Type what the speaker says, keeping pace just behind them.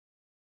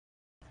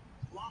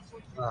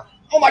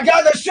Oh my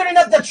God, they're shooting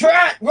up the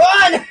track!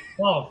 Run!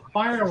 Oh,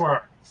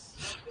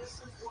 fireworks!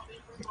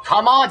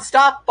 Come on,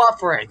 stop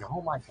buffering!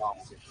 Oh my God!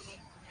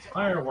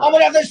 Fireworks! Oh my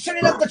God, they're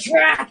shooting up the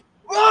track!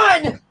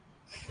 Run!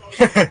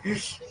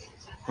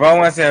 Ron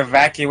wants to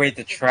evacuate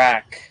the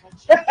track.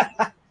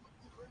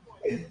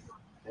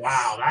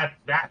 Wow,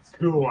 that's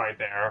cool right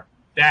there.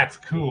 That's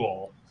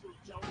cool.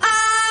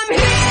 I'm here,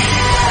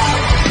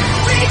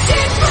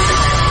 reaching for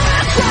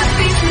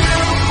these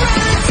new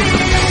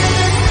frontiers.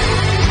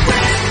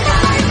 With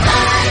my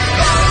life,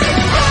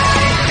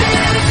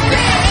 is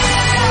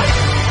real.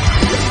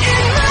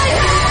 In my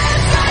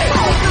hands, I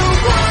hold the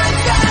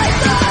ones I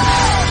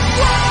love.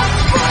 Walk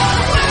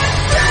forward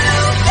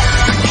through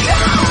the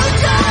cold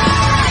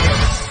night.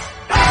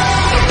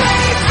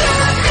 Always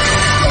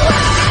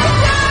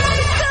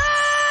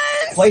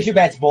the Place your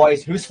bets,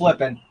 boys. Who's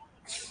flipping?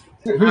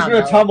 Who's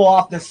going to tumble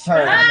off this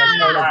turn?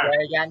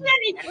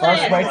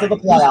 First place to the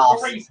playoffs.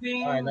 All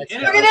right, let's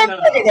Look at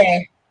that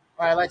today.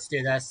 All right, let's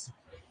do this.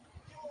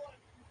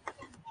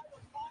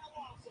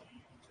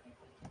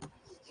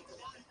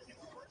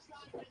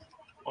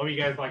 What do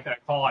you guys like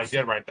that call I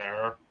did right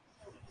there?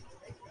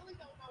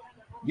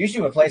 You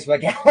should replace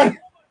Rick Allen.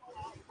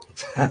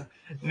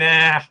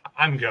 Nah,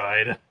 I'm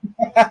good.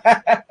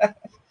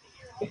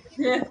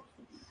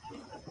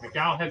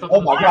 McDowell heads up Oh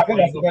to my the God, top that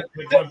must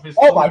have with his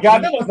Oh my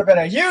God, that must have been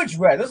a huge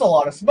win. There's a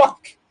lot of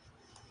smoke.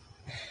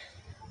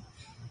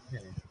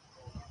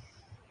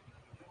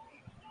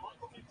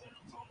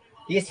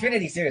 The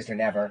Xfinity Series are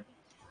never.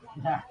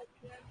 The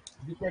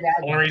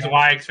only reason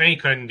why Xfinity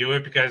couldn't do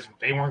it because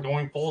they weren't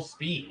going full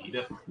speed.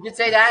 You could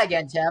say that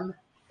again, Tim.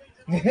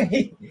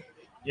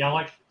 Yeah,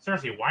 like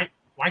seriously,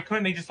 why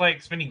couldn't they just let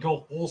Xfinity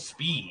go full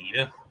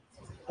speed?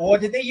 Or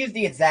did they use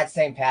the exact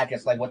same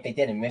package like what they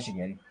did in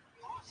Michigan?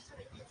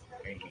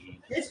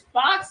 This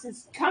box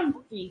is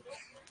comfy.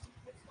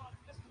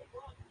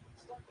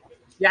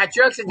 Yeah,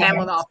 Jerks and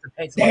Hamlin off the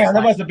pace. Damn,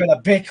 that must have been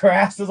a big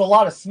crash. There's a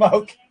lot of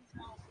smoke.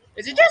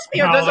 Is it just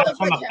me or No, does it that's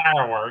look from like the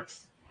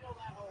fireworks.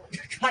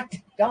 God,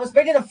 I was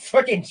making a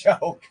freaking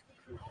joke.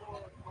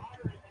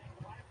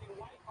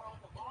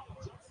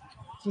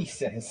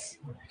 Jesus.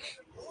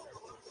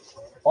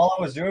 All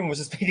I was doing was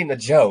just making a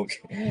joke.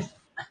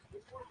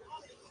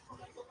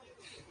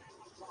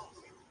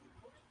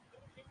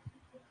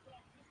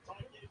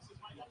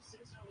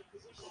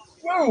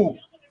 Whoa!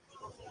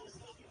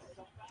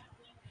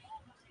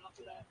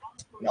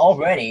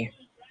 Already.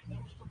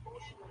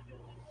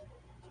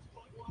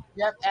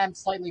 Yep, and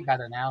slightly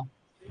better now.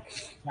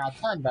 Not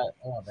a ton, but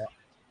a little bit.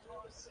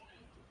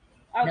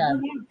 I'm Yeah.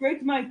 going to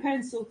break my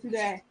pencil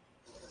today.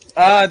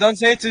 Don't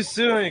say it too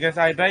soon because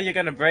I bet you're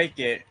gonna break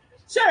it.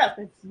 Shut up,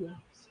 Etienne.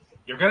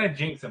 You're gonna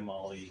jinx him,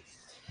 Molly.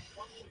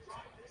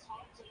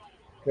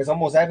 Because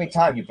almost every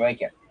time you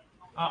break it.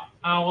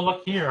 Well,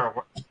 look here.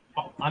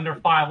 Under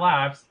 5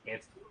 laps,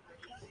 it's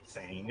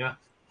saying.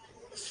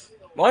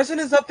 Larson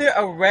is up there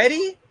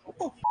already?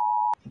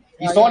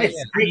 He started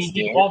yeah. 6th. He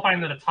dude. qualified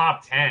into the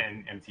top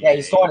 10 MTA. Yeah,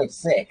 he started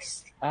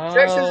 6th.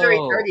 Jerks was already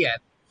 30th.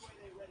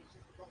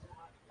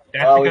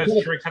 That's Oh, he because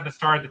could've- Tricks had to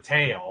start at the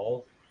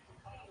tail.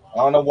 I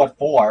don't know what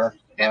for.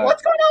 And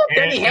what's going on with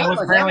And Denny it was Hamlin?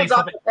 apparently Hamlin's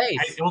off the something-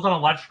 pace. It was an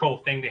electrical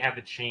thing they had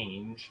to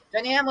change.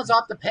 Denny Hamlin's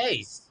off the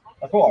pace.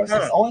 Of course. Huh.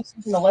 It's only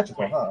something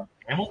electrical, huh?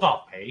 Hamilton's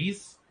off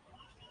pace.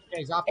 Yeah,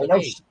 he's off the Ain't no,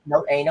 pace.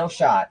 ain't no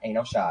shot. Ain't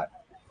no shot.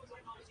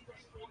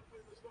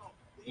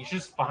 He's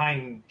just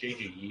behind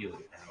JJ Yealy,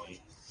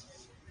 apparently.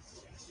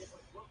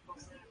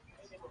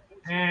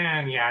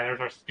 And yeah, there's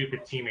our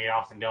stupid teammate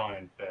Austin Dillon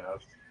in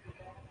 5th.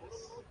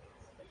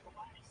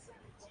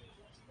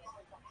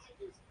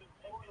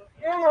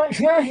 He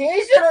should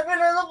have been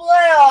in the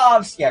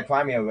playoffs. Yeah,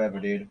 cry me a river,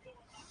 dude.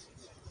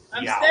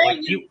 I'm Yeah, staying like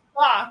in you- the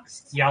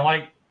box.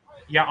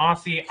 Yeah,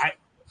 honestly,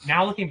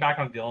 now looking back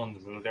on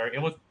Dillon's move there,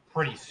 it was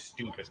pretty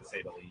stupid to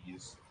say the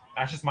least.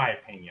 That's just my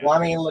opinion. Well, I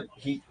mean, look,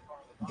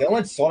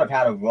 Dylan sort of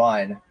had a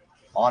run,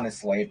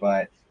 honestly,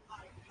 but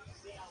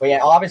yeah,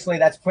 obviously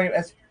that's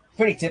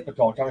pretty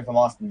typical coming from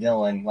Austin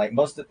Dillon. Like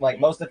most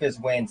of his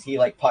wins, he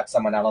pucks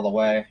someone out of the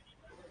way.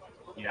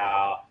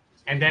 Yeah,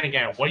 and then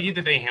again, what did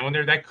they Hamlin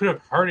there? That could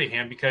have hurted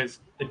him because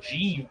the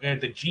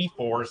G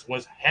force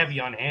was heavy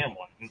on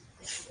Hamlin.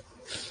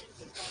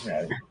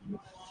 Yeah.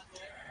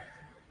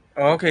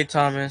 Okay,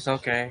 Thomas,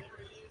 okay.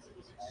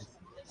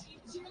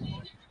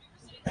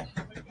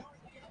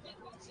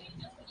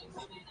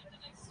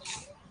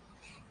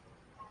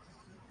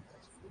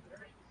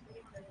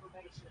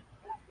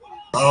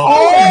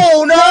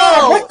 Oh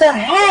no! What the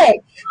heck?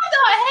 What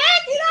the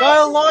heck?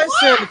 Kyle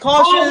Larson,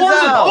 caution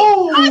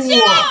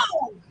is out.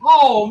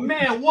 Oh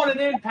man, what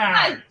an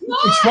impact!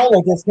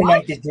 Controller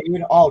disconnected,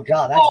 dude. Oh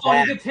god, that's Oh, he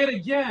bad. gets hit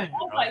again.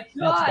 Oh my That's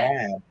god.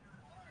 bad.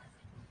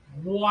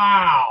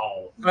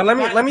 Wow. Let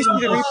me see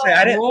the replay.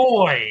 I didn't.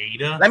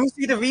 Destroyed. Let me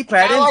see the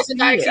replay. I didn't Larson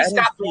see it. actually I didn't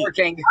stopped see it.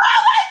 working.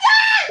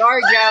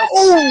 Sorry, Joe.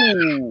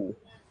 Ooh!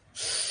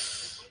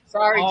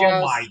 Sorry, Oh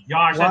Joe. my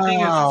gosh, that thing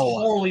is Wow.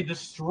 totally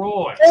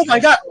destroyed. Oh my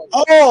god!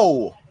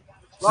 Oh!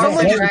 Larson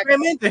Someone just track-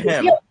 ran into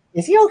him.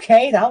 Is he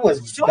okay? That was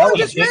He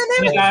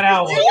got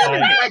out.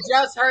 I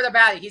just heard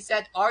about it. He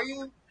said, "Are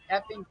you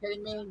effing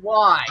kidding me?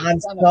 Why?" I'm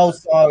so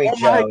sorry, Oh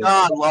Joe. my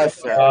God,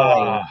 Larson.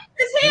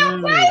 Is he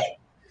okay?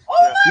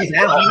 Oh my He's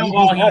out. Even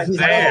while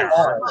he's out there. of the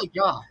Oh car. my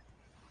god!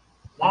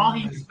 While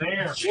he's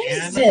there, man.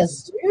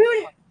 Jesus,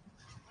 dude.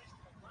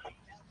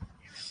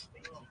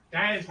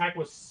 That impact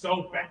was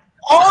so bad.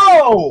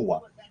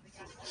 Oh!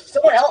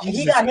 Someone else. He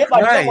Jesus got hit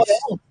by someone Christ.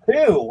 else,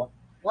 too.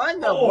 What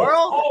in the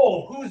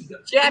world? Who's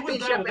that?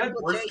 Championship Was that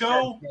implications,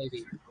 Briscoe?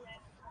 maybe.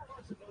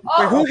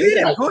 Wait, who hit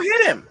him? Who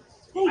hit him?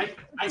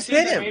 I Hit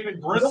think him. it may have been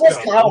It Briscoe. was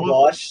Kyle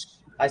Busch.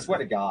 I swear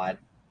to God.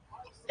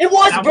 It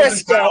was That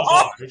wasn't Briscoe. Kyle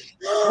Oh, Busch.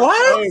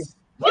 What? it was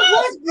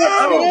Briscoe.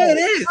 Oh, yeah, it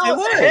is. It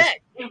was.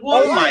 Hit. It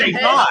was Oh my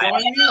God.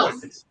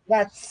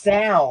 That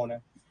sound.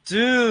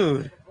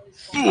 Dude.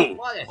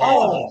 What a hit.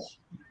 Oh,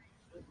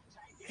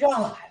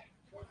 God.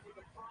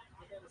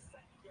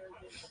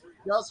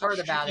 Just heard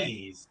about it.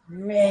 jeez.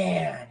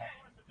 Man.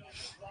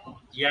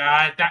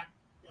 Yeah,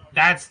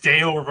 that's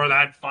day over for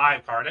that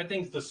 5 card. That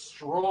thing's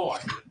destroyed.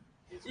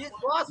 He's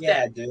lost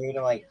Yeah, it. dude.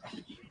 Like,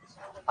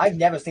 I've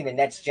never seen a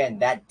next gen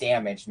that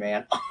damaged,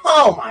 man.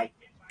 Oh my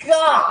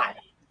God.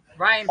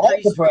 Ryan All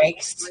Priest. the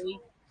brakes.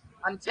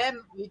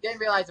 Tim, you didn't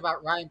realize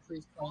about Ryan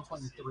Priest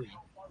 2023.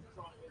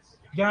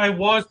 Yeah, it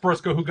was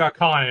Briscoe who got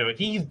caught in it.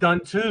 He's done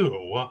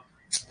too.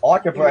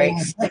 Arca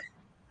brakes.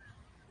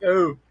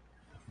 Oh.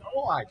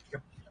 Oh my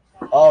god.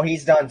 Oh,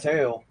 he's done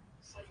too.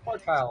 Poor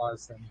Kyle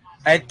Larson.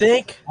 I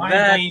think I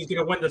that think he's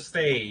gonna win the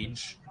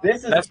stage.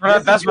 This is that's what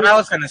I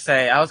was gonna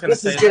say. I was gonna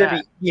This say is gonna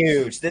that. be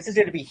huge. This is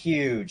gonna be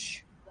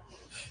huge.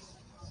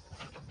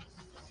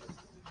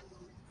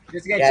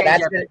 This is gonna Yeah, change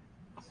that's everything.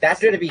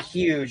 that's gonna be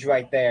huge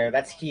right there.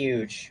 That's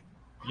huge.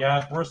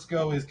 Yeah,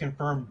 Briscoe is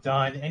confirmed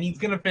done, and he's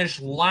gonna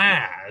finish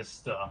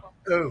last.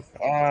 Oof.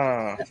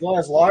 Ah. As well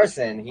as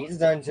Larson, he's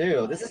done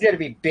too. This is gonna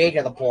be big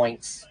at the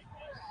points.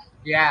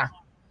 Yeah.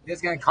 This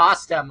is gonna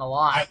cost them a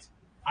lot.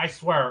 I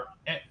swear,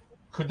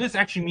 could this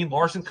actually mean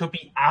Larson could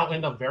be out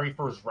in the very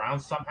first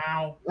round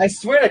somehow? I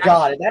swear to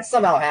God, if that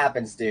somehow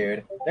happens,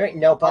 dude, there ain't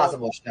no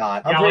possible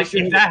shot. I'm Yeah, pretty like,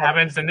 sure if that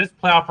happens, then this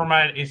playoff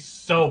format is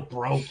so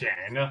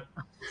broken.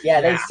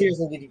 Yeah, they Yeah.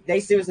 seriously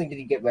need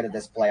to get rid of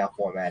this playoff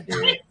format,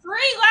 dude. 3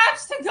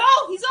 laps to go.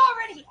 He's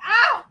already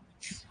out.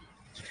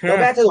 Go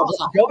back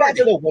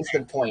to the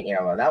Winston Point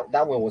era.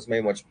 That one was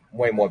way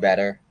more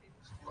better.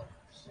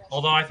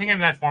 Although I think in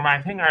that format,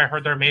 I think I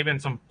heard there may have been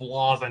some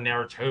flaws in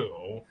there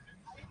too.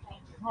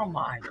 Oh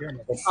my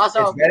goodness. It's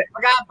Also, better-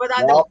 forgot to put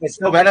on Well, it's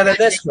still better than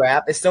this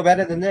crap. It's still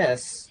better than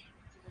this.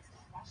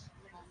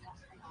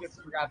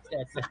 forgot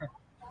that.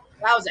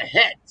 That was a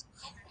hit.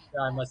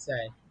 I must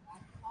say.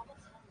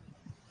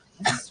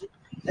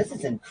 This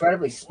is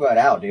incredibly spread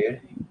out, dude.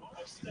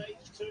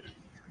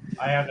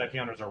 I have that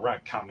feeling there's a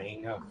wreck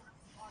coming.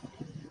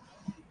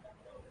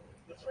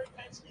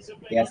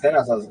 Yeah,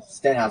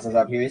 Stenhouse is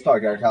up here. He's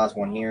probably gonna toss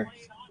one here.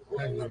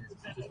 Yeah,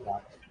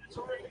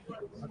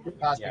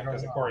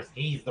 because of course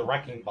he's the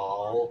wrecking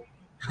ball.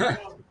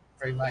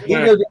 Pretty much.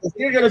 It's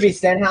either gonna be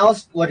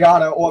Stenhouse,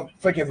 Logano, or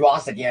freaking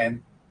Ross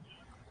again.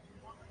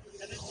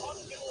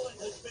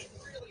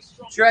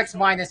 Truex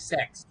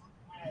 -6.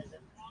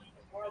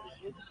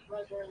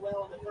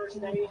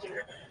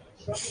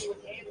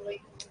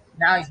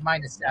 Now he's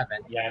 -7.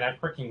 Yeah, that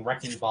freaking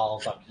wrecking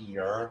ball's up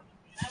here.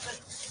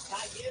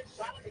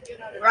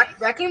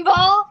 Wrecking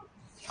ball?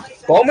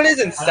 Bowman is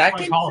in That's why I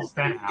second. call it Out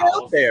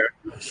Stenhouse. there.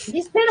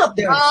 He's been up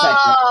there in Oh.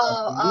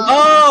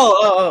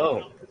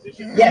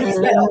 second. Yeah, he's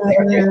been up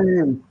there,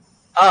 dude.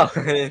 Oh.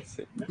 Have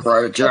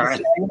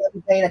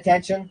you paying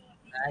attention?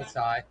 I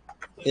saw it.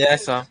 Yeah, I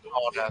saw. I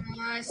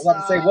was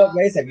about to say, what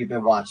race have you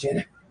been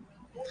watching?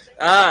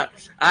 I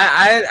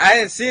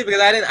didn't see it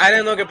because I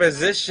didn't look at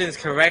positions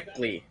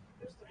correctly.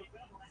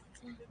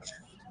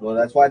 Well,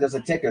 that's why there's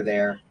a ticker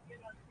there.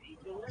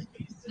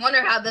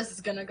 Wonder how this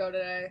is gonna go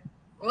today.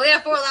 We only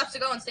have 4 laps to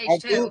go in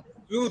stage 2.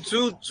 Two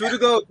to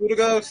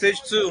go.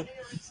 Stage 2.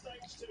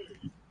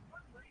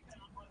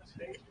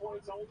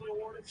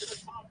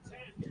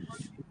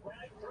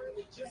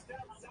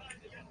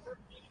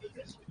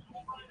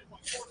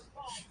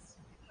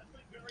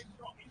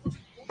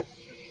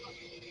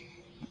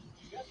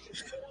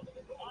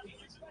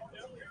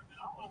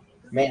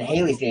 Man,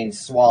 Haley's getting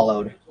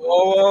swallowed.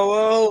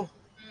 Whoa.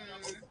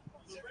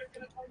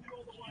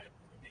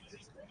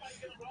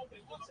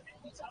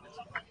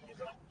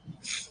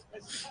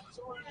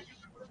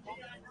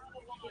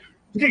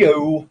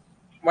 Yo.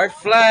 White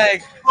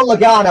flag. Oh,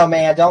 Logano,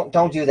 man,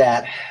 don't do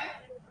that.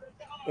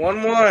 One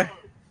more.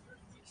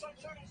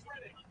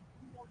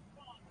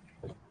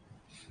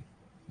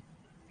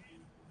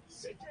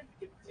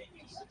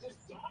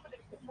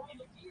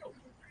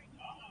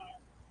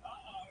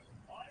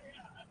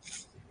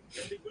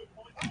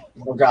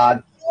 Oh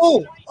God.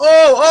 Oh.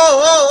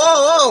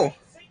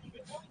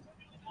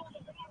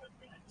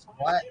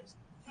 What?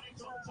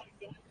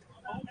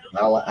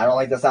 I don't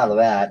like the sound of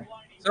that.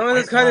 Someone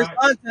is cutting his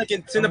contact.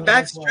 It's in the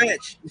back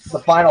stretch. This is the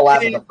final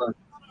lap of the first.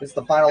 This is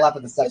the final lap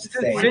of the second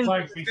stage. Finn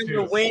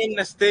to win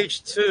the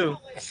stage 2.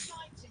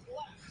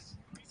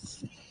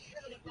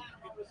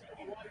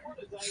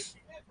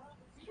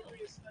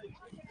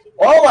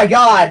 Oh my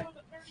god!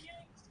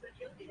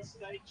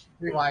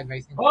 3 wide,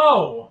 Mason.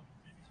 Oh!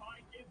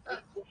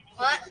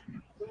 What?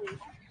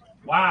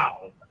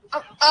 Wow.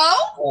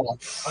 Oh? Oh,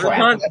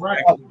 Crap. crap.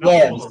 That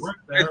Yes. was a wreck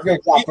there. Good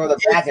job for the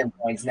Dragon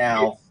points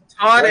now.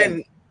 Todd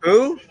and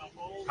who?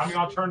 Coming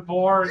on turn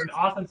 4, and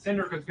Austin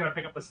Cindric is going to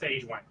pick up the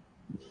stage win.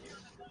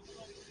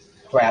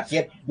 Crap.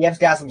 Yep's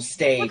got some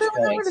stage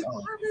points.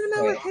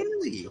 Oh,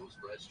 Haley.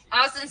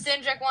 Austin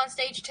Cindric won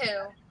stage 2.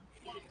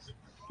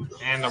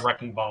 And the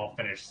Wrecking Ball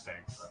finished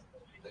 6th.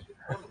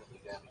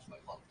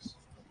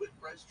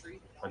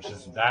 Which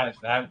is that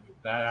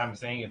I'm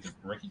saying it's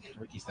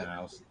Ricky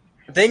Stenhouse.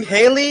 I think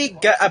Haley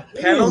got a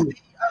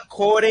penalty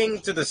according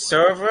to the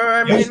server.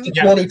 I mean,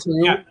 Yeah. 22.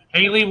 Yeah,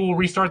 Haley will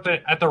restart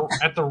at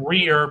the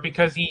rear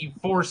because he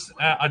forced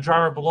a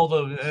driver below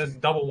the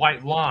double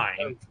white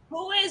line.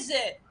 Who is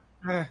it?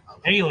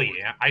 Haley,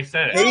 I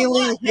said it.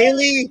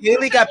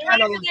 Haley got Why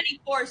penalty. isn't getting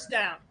forced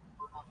down?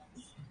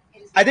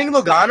 I think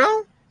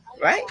Logano,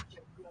 right?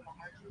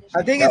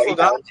 I think it's he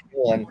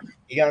Logano.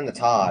 got on the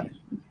Todd.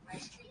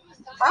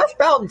 How's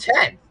Belton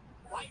 10?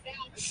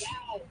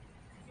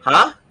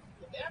 Huh?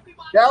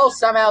 Bell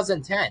somehow's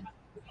in 10.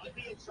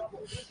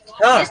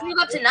 Huh. Just move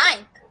up to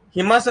 9th.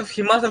 He must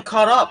have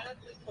caught up.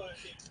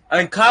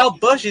 And Kyle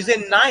Busch is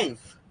in 9th.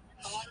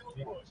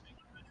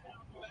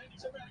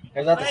 I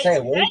was about to say,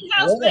 where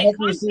the heck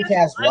do you see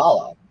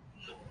Castralla?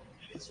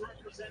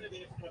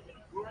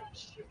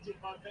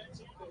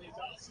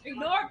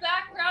 Ignore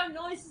background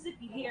noises if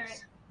you hear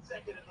it.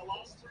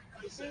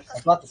 I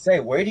was about to say,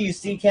 where do you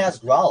see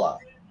Castralla?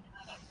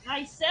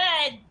 I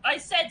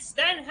said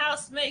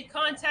Stenhouse made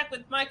contact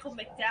with Michael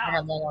McDowell.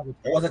 I'm no longer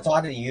I wasn't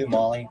talking to you,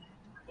 Molly.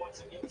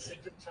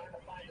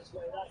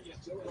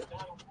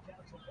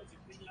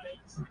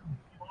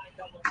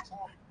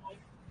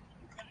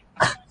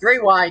 Three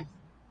wide.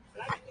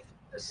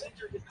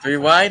 3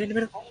 wide in the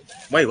middle.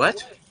 Wait,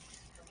 what?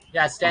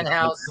 Yeah,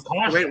 Stenhouse.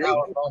 Wait.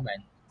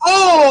 Bowman.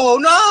 Oh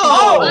no!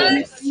 Oh,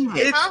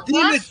 It's huh?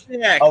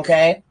 Nemechek.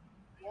 Okay.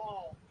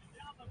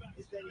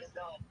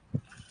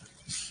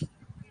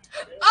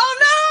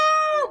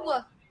 Oh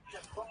no!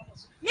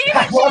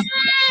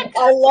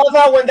 I love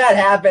how when that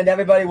happened,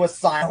 everybody was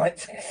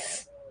silent.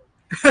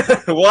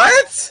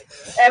 What?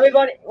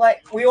 Everybody,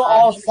 like, we were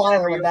all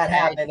silent when that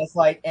happened. It's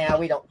like,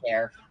 we don't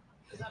care.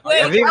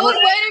 Wait, I was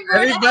waiting for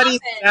it to Everybody's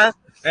happen. I was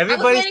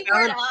everybody's waiting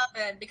for it silent. to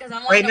happen because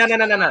I'm Wait,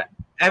 no.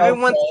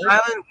 Everyone's Okay.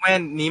 silent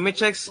when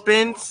Nemechek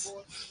spins.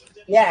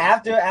 Yeah,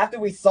 after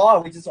we saw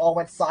it, we just all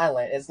went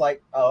silent. It's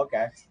like, oh,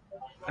 okay.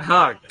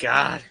 Oh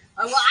God.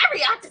 Well, I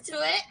reacted to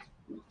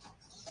it.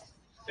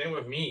 Same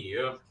with me.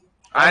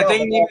 I know,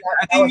 think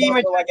but that was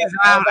also like Nemechek is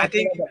a- out. that I was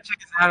think like a- Nemechek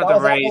is out That of the was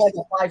after race. like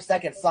a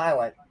 5-second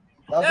silent.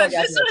 That was No, like this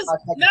after a was-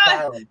 5-second no.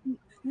 silent.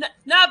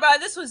 Nah, bro,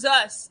 this was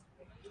us.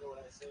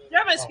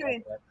 Share my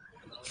screen.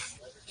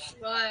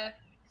 But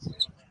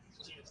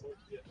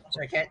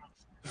Cricket.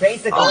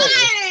 Basically,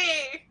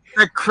 hey!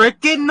 The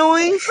cricket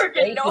noise?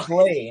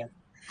 basically,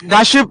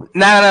 That should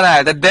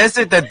no.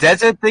 The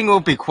desert thing will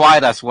be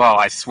quiet as well.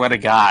 I swear to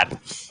God.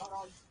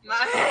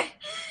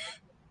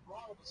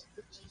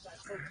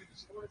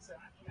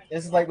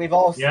 this is like we've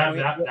all Yeah, we-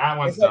 that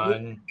one's it's like we-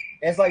 done.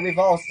 It's like we've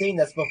all seen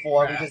this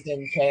before. We just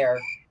didn't care.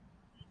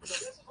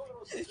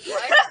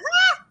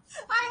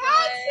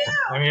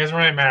 I mean, it doesn't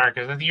really matter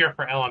because the year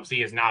for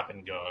LMC has not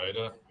been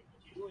good.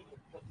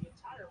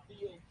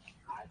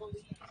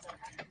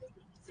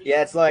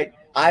 Yeah, it's like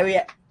I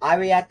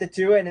reacted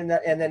to it, and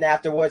then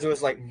afterwards it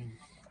was like,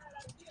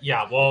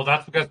 Yeah, well,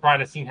 that's because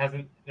probably the scene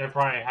it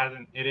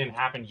didn't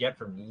happen yet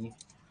for me.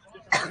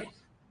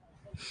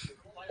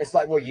 it's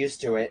like we're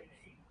used to it.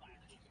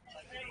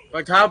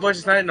 But Kyle Busch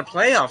is not in the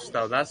playoffs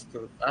though. That's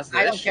the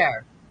I don't issue.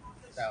 care.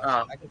 So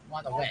Oh. I just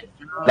want to win.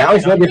 Now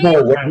he's looking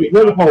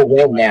for a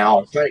win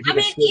now. Trying to I keep mean,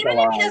 his streak even if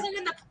he alive. doesn't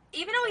win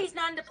even though he's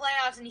not in the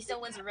playoffs and he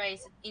still wins a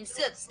race, it's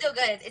still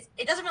good.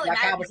 It doesn't really Yeah,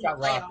 matter. Kyle If he's Busch in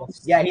the got robbed.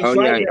 playoffs. Yeah, he's Oh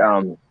trying yeah,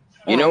 to.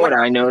 you know what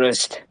I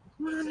noticed?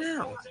 What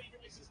now?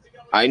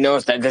 I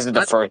noticed that this is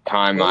the first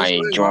time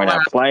I joined a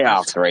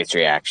playoffs race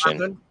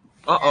reaction.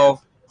 Uh-oh.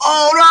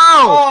 Oh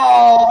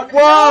no!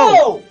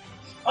 Oh no!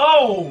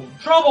 Oh,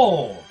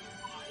 trouble!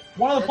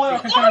 One of the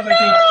playoff contenders,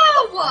 I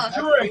Oh,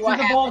 think. Truex What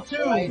is the ball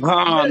happened, too.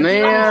 Oh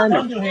man,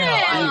 Undo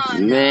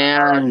him.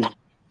 man.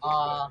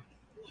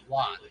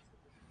 What?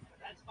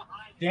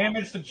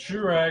 Damage to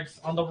Truex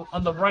on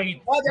the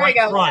right, Oh, there you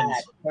go. front.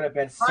 Would have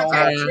been so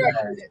Contact much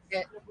trick.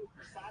 better.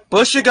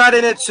 Busher got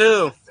in it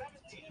too.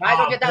 Might as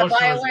well get that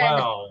Buescher as violin.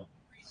 well.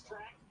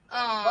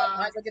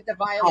 Might as well get the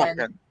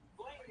violin.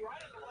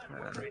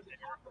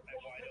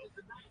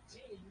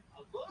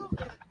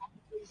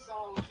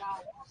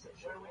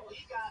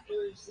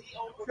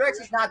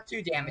 Truex is not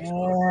too damaged.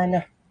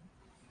 Man.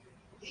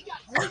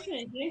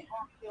 Okay.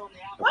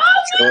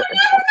 Oh, no, I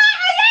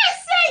gotta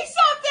say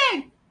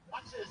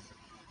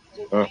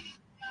something!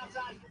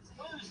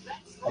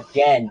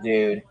 Again,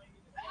 dude.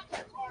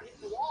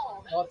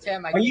 Well,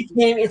 Tim, Are you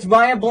kidding me? It's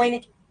Ryan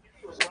Blaney.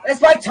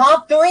 It's my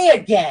top 3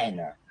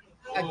 again.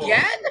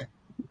 again?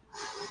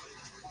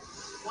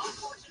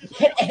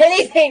 Can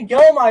anything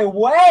go my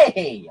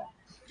way?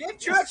 Give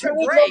Truex Two a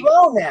weeks break. in a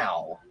row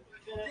now.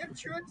 Give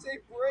Truex a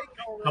break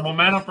already. The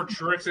momentum for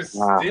Truex is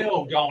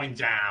still going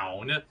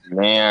down.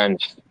 Man,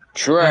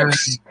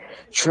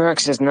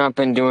 Truex has not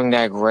been doing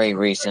that great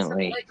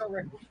recently.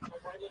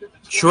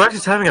 Truex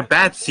is having a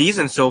bad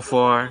season so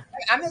far.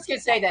 I'm just gonna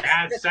say this.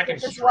 Bad This second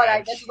is what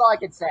stretch. this is all I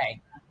can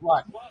say.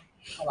 Look,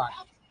 hold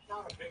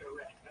on.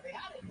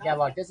 Yeah,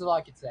 look, this is all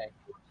I can say.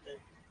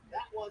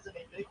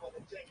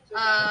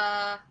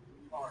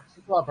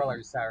 Well,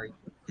 brother, sorry.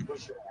 Give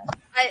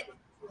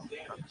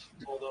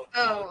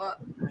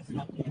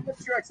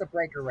Truex a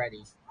break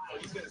already.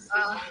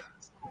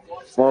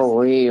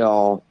 For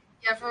real.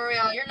 Yeah, for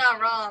real. You're not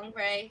wrong,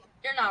 Ray.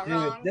 You're not Dude,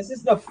 wrong. this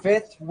is the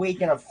 5th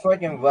week in a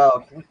freaking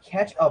row. Can we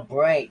catch a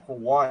break for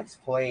once,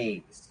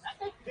 please?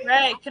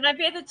 Ray, can I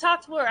be at the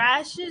top to wear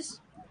ashes?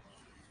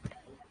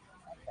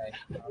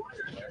 Okay.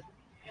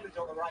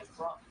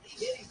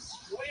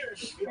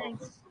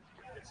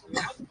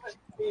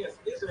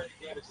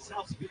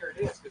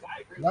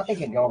 Nothing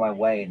can go my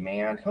way,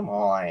 man. Come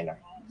on.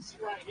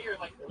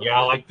 Yeah,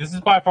 like this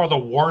is by far the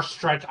worst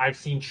stretch I've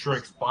seen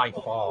Truex by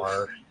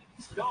far.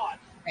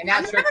 And now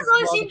I've Truex never is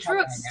really below seen the cut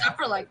line Truex now.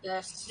 suffer like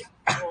this.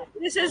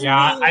 This is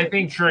Yeah, me. I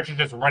think Truex is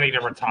just ready to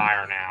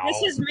retire now.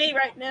 This is me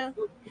right now.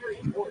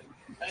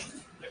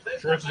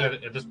 Truex is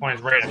at this point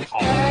is ready to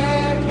call.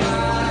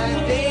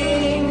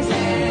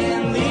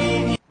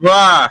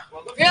 Bruh.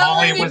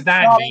 Molly, was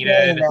that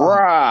needed?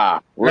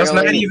 Bruh. That's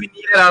not Really? even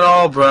needed at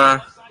all,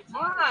 bruh.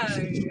 Why?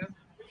 There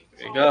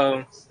you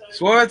go.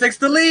 Suarez takes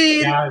the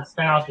lead. Yeah,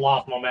 Stenhouse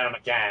lost momentum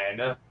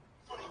again.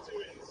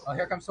 Oh,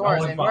 here comes No Suarez.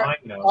 one's And we're-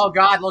 behind them. oh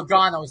God,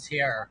 Logano's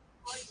here.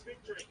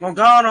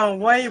 Logano,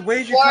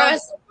 where'd you come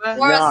from?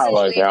 Not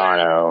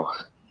Logano.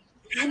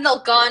 And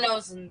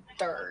Logano's in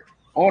third.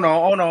 Oh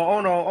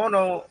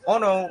no.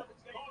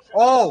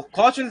 Oh,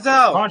 caution's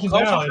out. Caution's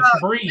out. It's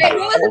free. Wait, who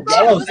was it?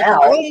 Logano's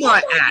out. Walmart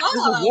act. This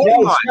is Yo,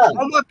 Walmart. son.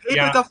 Walmart paid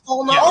Yeah. for the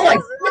phone Yeah. Oh my,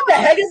 what the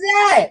heck is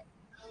that?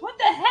 What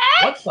the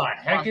heck? What the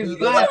heck is You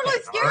that?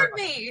 literally scared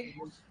me.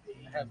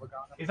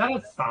 Is that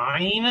a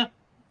sign?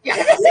 Yeah,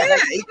 Yeah,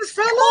 he just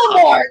fell off.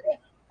 Walmart.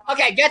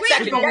 Okay, get Wait,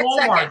 second. It's a Get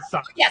Walmart second.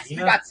 sign. Yes, you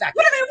got second.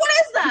 Wait a minute, what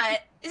is that?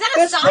 Is that a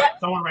This sign?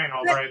 Someone ran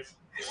over it.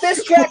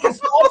 This track is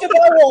sponsored by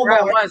What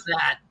Walmart. was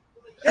that?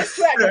 This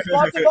track is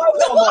sponsored by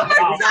Walmart.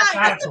 Oh,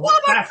 sign.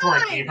 that's where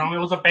it came from. It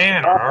was a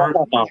banner.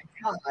 God,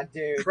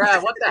 dude.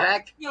 Brad, what the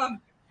heck?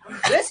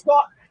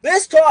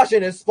 This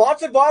caution is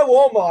sponsored by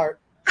Walmart.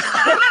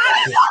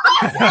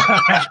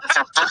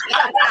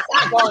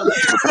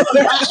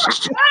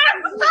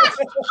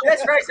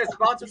 This race is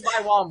sponsored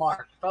by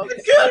Walmart, folks.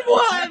 Good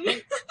one.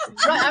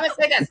 I'm gonna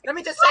say this. Let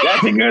me just say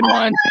That's a this. good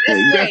one.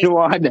 Good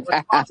one.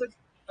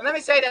 Let me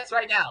say this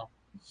right now.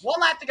 1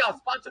 lap to go.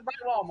 Sponsored by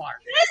Walmart.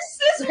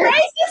 This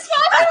race is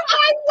sponsored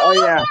by Oh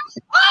yeah.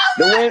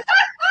 The win.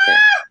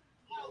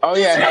 Oh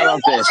yeah. How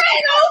about this?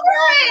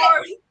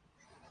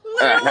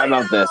 How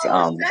about this?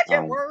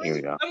 Here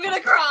we go. I'm gonna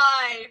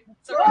cry.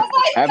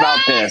 How about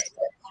this?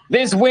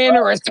 This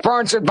winner is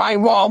sponsored by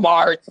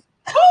Walmart.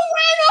 Who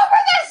ran over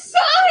the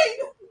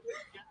sign?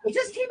 It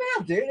just came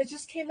out, dude. It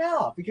just came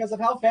out because of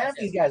how fast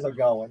these guys are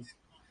going.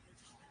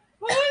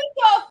 Who the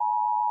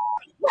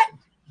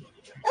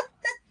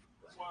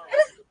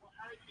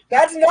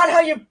That's not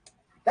how you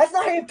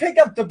pick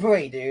up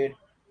debris, dude.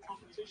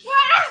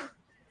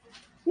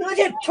 You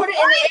just put it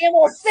in the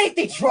ammo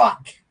safety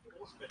truck.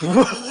 Wait a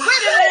minute.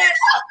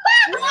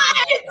 What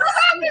happened?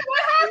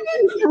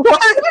 You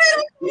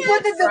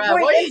put the Brad,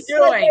 debris what are you inside the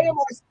doing?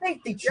 ammo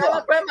safety Yeah, truck.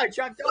 look, where my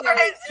truck? Don't What?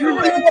 worry. You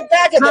put it in the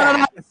back of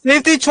that.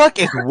 Safety truck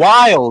is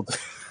wild.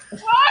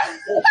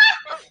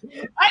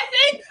 I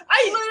think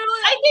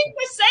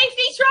the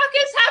safety truck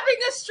is having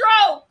a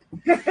stroke.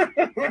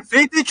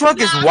 Safety truck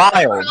is No,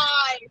 wild. No,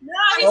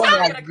 He's Oh not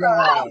my gonna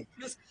cry.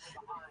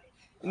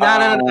 God.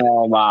 No.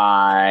 Oh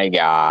my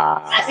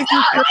god. That's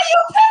not how you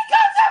pick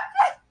up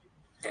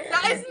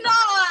That is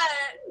not.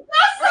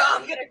 Bro,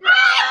 I'm gonna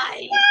cry.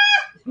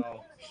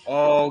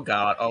 Oh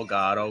god.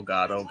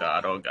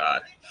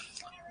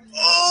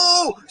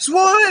 Oh,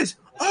 Suarez!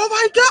 Oh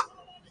my god!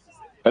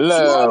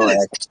 Hello, Suarez!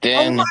 Oh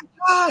Exton. my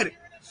god!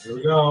 Here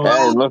we go.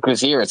 Hey, look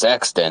who's here. It's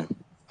Exton.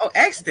 Oh,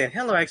 Exton.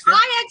 Hello, Exton.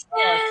 Hi,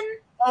 Exton.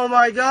 Oh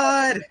my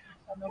god!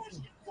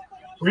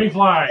 Green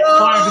flag. No!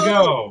 5 to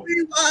go.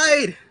 3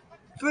 wide!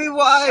 3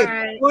 wide!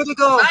 Alright. 4 to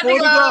go! 4 to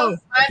go!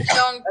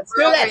 Let's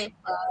do this.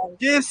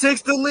 Give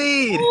 6 the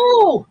lead!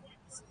 Ooh.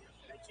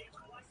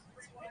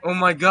 Oh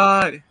my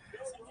god!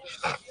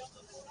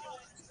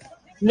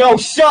 No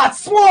shot,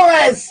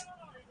 Suarez!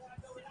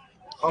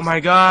 Oh my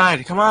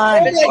god! Come Oh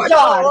on! my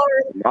God!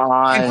 Come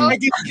on.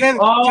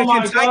 Oh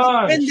my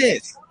God. Win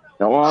this!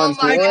 Come on,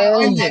 Oh my God.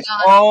 Tim. Oh my God.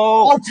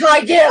 Oh! Oh,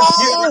 Ty Gibbs!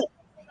 Oh!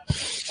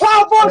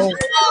 Kyle Busch!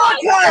 Oh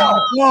my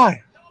god!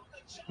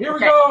 Here we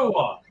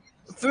go.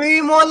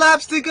 3 more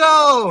laps to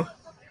go!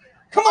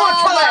 Come on,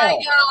 Oh Kyle!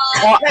 my God.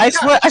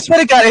 Oh, I swear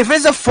to God, if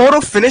it's a photo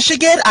finish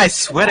again, I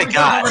swear to Have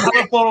God.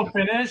 another photo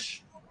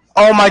finish.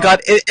 Oh my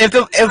god! If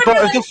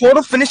the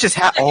photo finishes,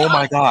 oh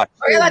my god!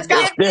 Okay, let's go.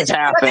 If this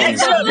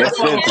happens, if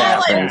this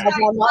happens.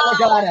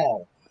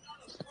 Logano.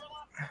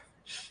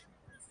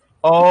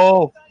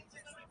 Oh,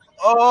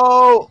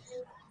 oh,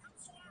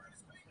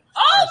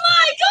 Oh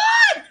my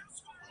god!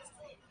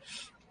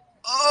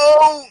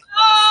 oh!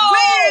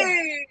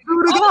 Wait.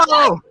 Two to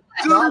go!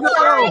 Two to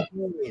go!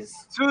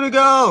 Two to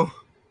go!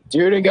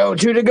 Two to go,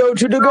 two to go,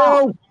 two to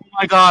go. Oh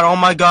my god! Oh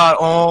my god!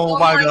 Oh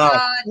my god!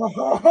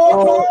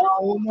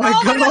 Oh my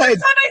god! This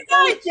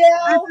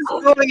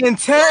is going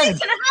intense.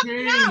 What's gonna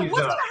happen now?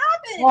 What's gonna happen?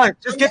 Come on,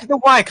 just get to the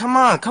Y. Come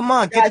on, come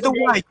on, get to the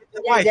Y. Get to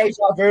the Y.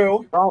 Deja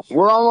vu. Oh,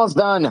 we're almost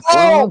done. We're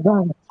almost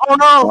done. Oh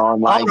no! Oh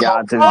my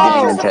god, this is Oh.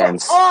 getting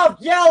intense. Oh,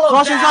 yellow.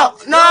 Caution's now.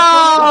 up. No!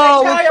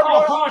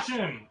 Oh,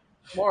 caution!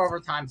 More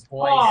overtimes,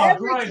 boys. Oh.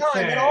 Every Right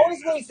time. It there.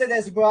 always leads to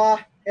this, bruh.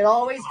 It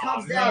always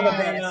comes down to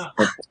this.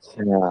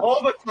 Yeah.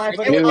 Overtime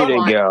for Two the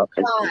to go.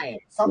 time.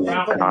 Something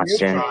Yeah. for the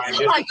Caution. new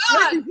Oh my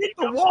god.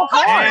 The wall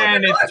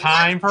And it's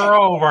time for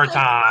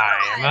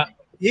overtime.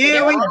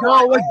 Here we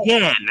go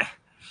again.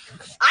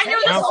 I knew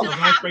this Well, was it was gonna a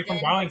nice break from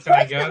happen. Darlington,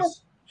 I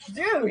guess.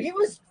 Dude, he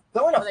was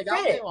throwing a They got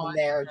fit me in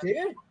there,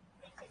 dude.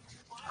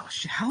 Oh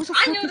shit! How's it?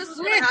 I knew this was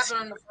gonna happen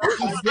on the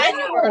first. I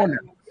knew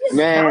it.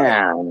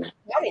 Man.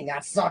 Counting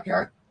that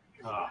sucker.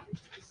 Oh.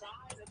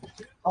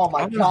 Oh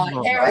my god,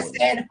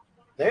 Harrison!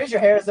 There's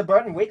your Harrison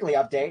Burton weekly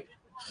update.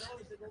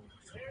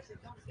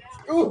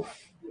 Oof.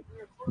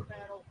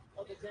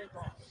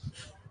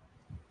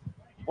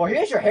 Well,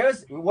 here's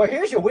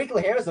your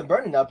weekly Harrison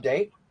Burton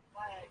update.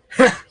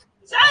 Shut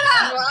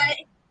up!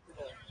 Right.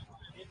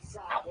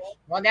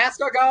 Well,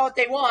 NASCAR go if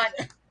they want.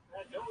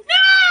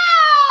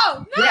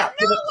 No! Yeah,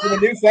 for the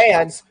new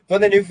fans. For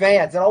the new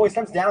fans. It always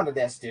comes down to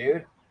this,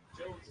 dude.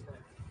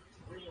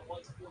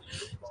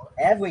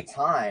 Every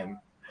time.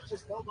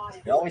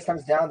 It always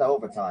comes down to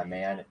overtime,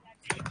 man.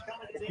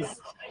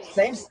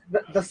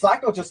 The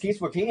cycle just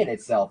keeps repeating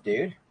itself,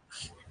 dude.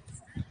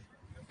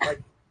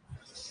 Like,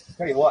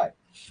 tell you what.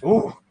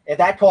 Ooh, if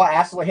that car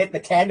actually hit the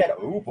 10, then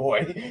ooh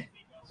boy.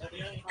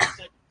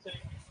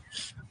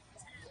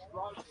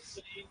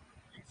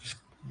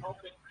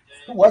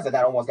 Who was it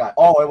that almost got?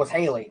 Oh, it was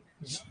Haley.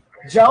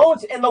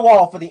 Jones in the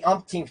wall for the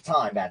umpteenth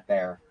time back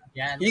there.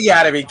 Yeah. You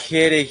gotta be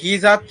kidding! He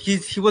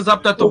was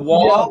up at the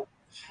wall.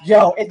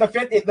 Yo, if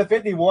the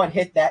 51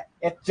 hit that,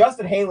 if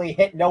Justin Haley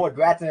hit Noah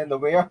Gratton in the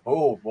rear,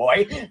 oh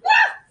boy.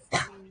 I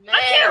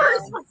can't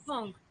reach my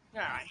phone.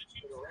 Alright.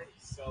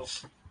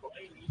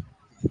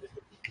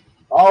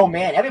 Oh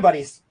man,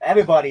 everybody's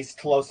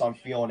close on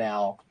fuel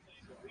now.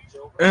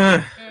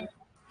 Ugh.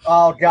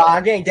 Oh god,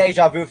 I'm getting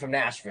deja vu from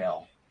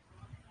Nashville.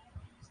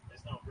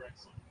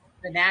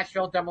 The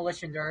Nashville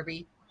Demolition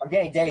Derby. I'm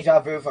getting deja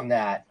vu from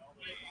that.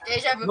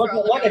 Deja vu.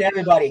 Look at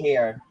everybody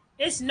here.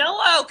 Is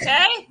Noah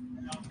okay?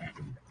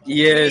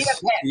 Yes,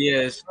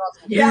 yes.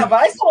 Yeah, but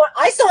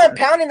I saw him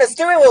pounding the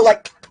steering wheel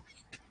like.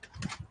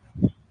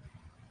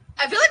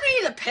 I feel like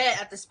we need a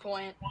pit at this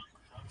point.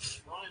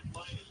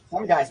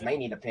 Some guys may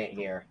need a pit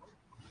here.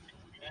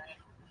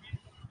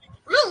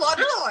 There's like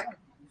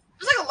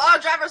a lot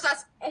of drivers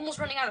that's almost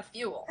running out of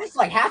fuel. It's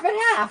like half and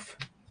half.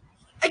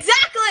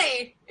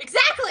 Exactly. He's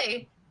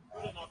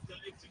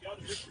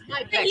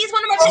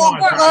one of my Come on,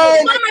 favorite. Blaney.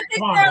 He's one of my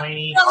Come on, favorite.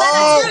 Blaney.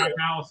 Oh.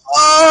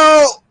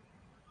 House.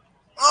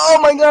 Oh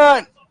my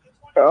god!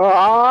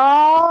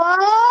 Oh.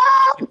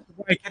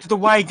 Get to the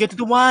Y! Get to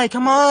the Y!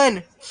 Come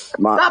on!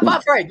 Come on. Stop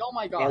buffering! Oh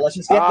my Okay, god. let's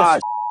just get Ah,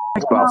 this.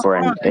 it's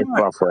buffering. It's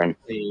buffering.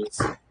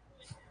 Please.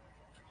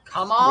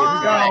 Come Here we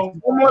on! go.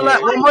 One more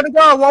lap! One more to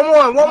go! One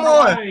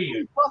more!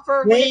 Hey.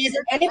 Buffer! Please,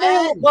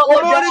 anybody but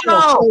One more to go!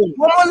 Logano.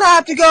 One more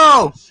lap to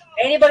go!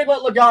 Anybody but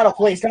Logano,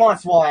 please. Come on,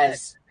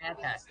 Suarez.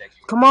 Fantastic.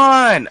 Come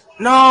on!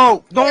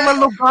 No! Don't let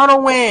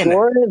Logano win!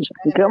 Suarez.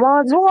 Come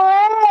on,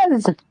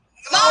 Suarez.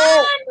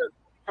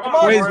 Come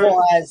on, Wait,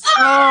 Suarez.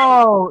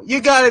 No! You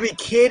gotta be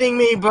kidding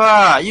me,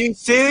 bruh! You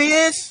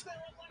serious?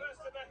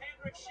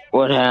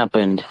 What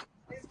happened?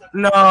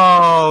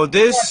 No!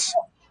 This...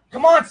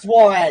 Come on,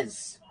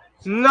 Suarez.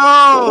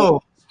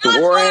 No!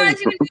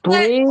 Suarez,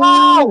 please.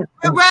 Oh!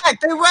 They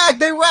wrecked!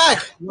 They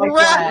wrecked!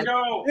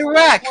 Go.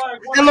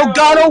 And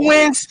Logano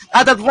wins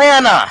at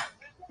Atlanta!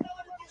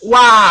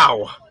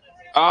 Wow!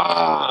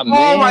 Ah,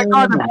 man. Oh my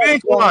god, the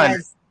big one!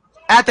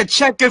 At the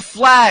checkered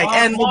flag,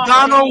 and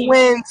Logano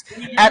wins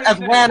at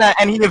Atlanta,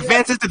 and he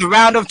advances to the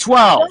round of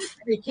 12. Are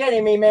you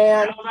kidding me,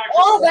 man?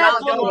 All that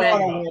for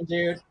Logano win,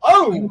 dude.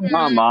 Oh!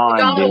 Come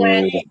on,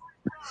 dude.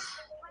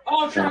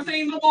 Oh, I'm trying to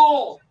stay in the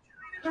ball.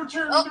 They're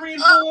turning 3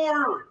 and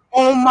 4.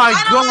 Oh my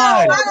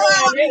god!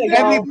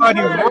 Everybody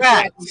Everybody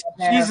wrecked!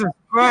 Jesus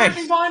Christ!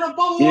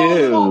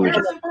 Dude.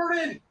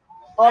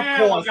 Of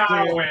course,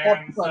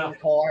 dude. Of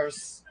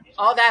course.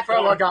 All that for a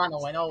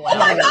Logano win. Oh, Oh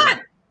my god!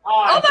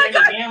 Oh my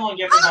God. Gamlin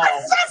gets the ball.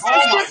 It's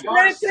Oh just my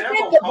god,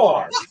 several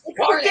calls. It's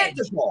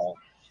predictable.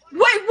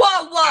 Wait,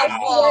 whoa!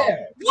 Whoa!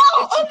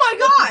 Oh my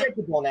god!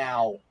 Predictable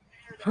now.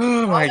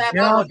 Oh my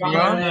god, bro!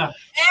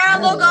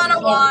 And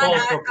Logano won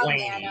Goals at for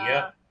Blaney.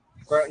 Atlanta.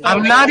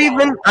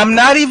 I'm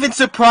not even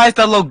surprised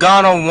that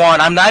Logano won.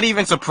 I'm not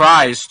even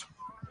surprised.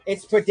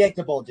 It's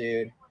predictable,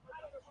 dude.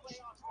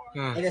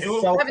 Hmm. It is It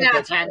was so 7 out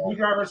of 10. predictable. Two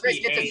drivers Chris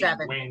gets a 8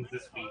 7. wins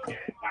this weekend.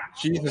 Wow.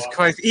 Jesus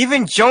Christ.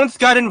 Even Jones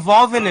got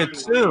involved in it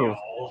too.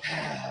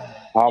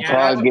 I'll Yeah,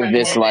 probably that's give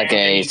this okay. like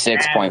a It's a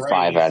bad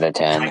 6.5 out of race.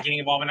 10. Like getting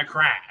involved in a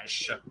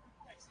crash.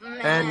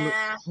 And Nah.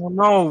 oh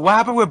no, what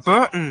happened with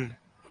Burton?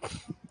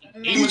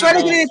 He's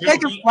trying to get a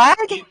checkered He flag?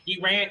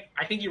 ran.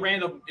 I think he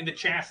ran in the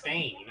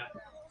Chastain.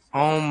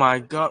 Oh my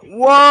god.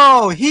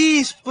 Whoa,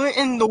 he's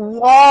splitting the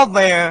wall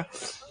there.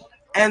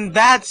 And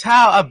that's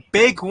how a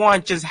big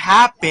one just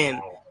happened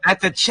at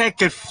the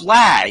checkered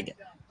flag.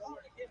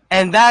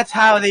 And that's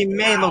how they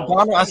made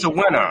Logano as a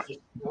winner.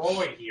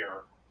 Destroyed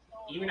here.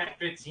 Even at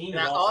 15.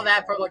 Now, all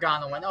that for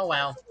Logano win. Oh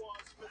well.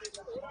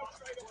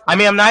 I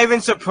mean, I'm not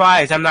even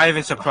surprised. I'm not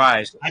even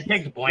surprised. I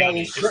picked Yeah, Blaney.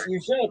 you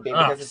should be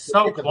Ugh, because it's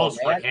so predictable, close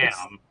for man.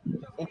 him.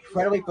 It's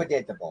incredibly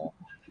predictable.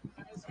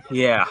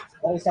 Yeah.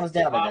 Always comes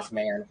down to this,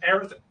 man.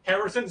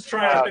 Harrison's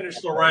trying to finish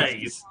the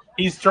race.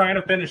 He's trying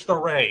to finish the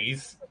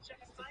race.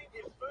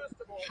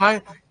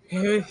 Hi,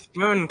 hey,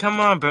 Burton. Come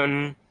on,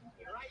 Burton.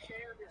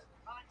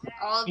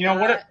 All You know,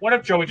 that. what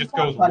if Joey just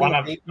goes Funny, one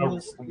up, you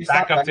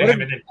back stop up to funny.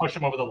 him and then push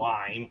him over the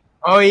line?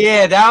 Oh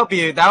yeah, that'll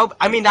be a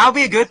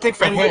good thing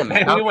for him.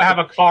 And we will have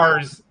a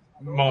Cars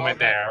moment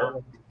there.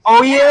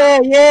 Oh yeah,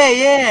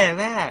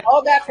 that.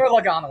 All that for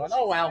Logano win.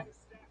 Oh well.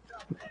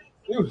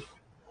 Yeah,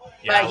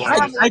 But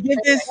like- I give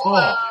this.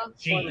 oh,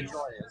 jeez.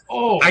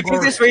 Oh, I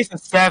give this race a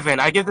 7.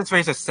 I give this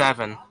race a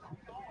 7.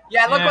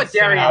 Yeah, look what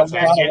Darian Darian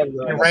said.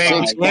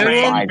 said.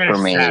 6.5 for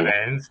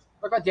me.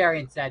 Look what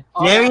Darian said.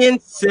 All Darian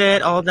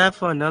said all that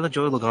for another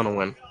Joey Logano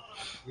win.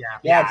 Yeah.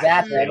 Yeah,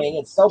 exactly. I mean,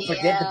 it's so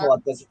predictable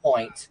at this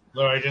point.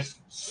 They're just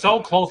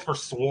so close for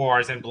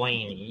Swartz and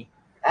Blaney.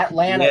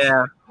 Atlanta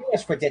Yeah.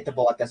 is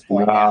predictable at this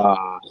point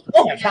now.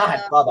 Oh my god,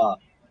 Bubba.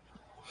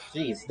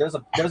 Jeez, there's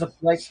a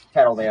brake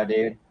pedal there,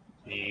 dude.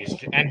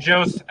 Jeez. And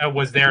Jost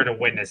was there to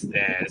witness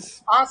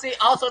this. Honestly,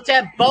 also,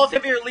 Tim, both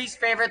of your least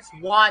favorites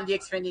won the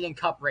Xfinity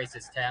Cup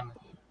races, Tim.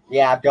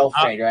 Yeah, go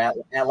figure.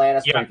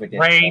 Atlanta's Yeah, pretty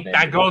predictable. Ray, dude.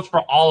 that goes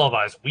for all of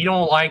us. We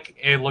don't like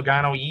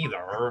Logano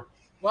either.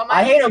 Well,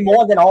 I hate him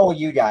more than all of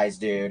you guys,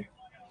 dude.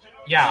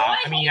 Yeah,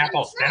 I mean,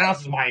 after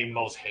Stenhouse is my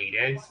most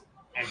hated,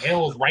 and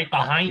Hill's right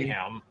behind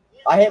him.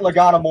 I hate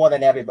Logano more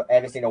than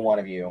every single one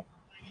of you.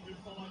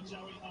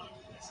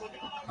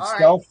 All right.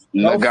 Go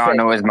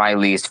Logano is my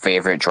least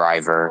favorite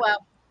driver.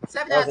 Well,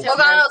 7 out of 10.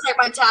 Logano's like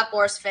my top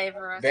worst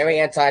favorite. Very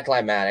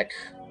anticlimactic.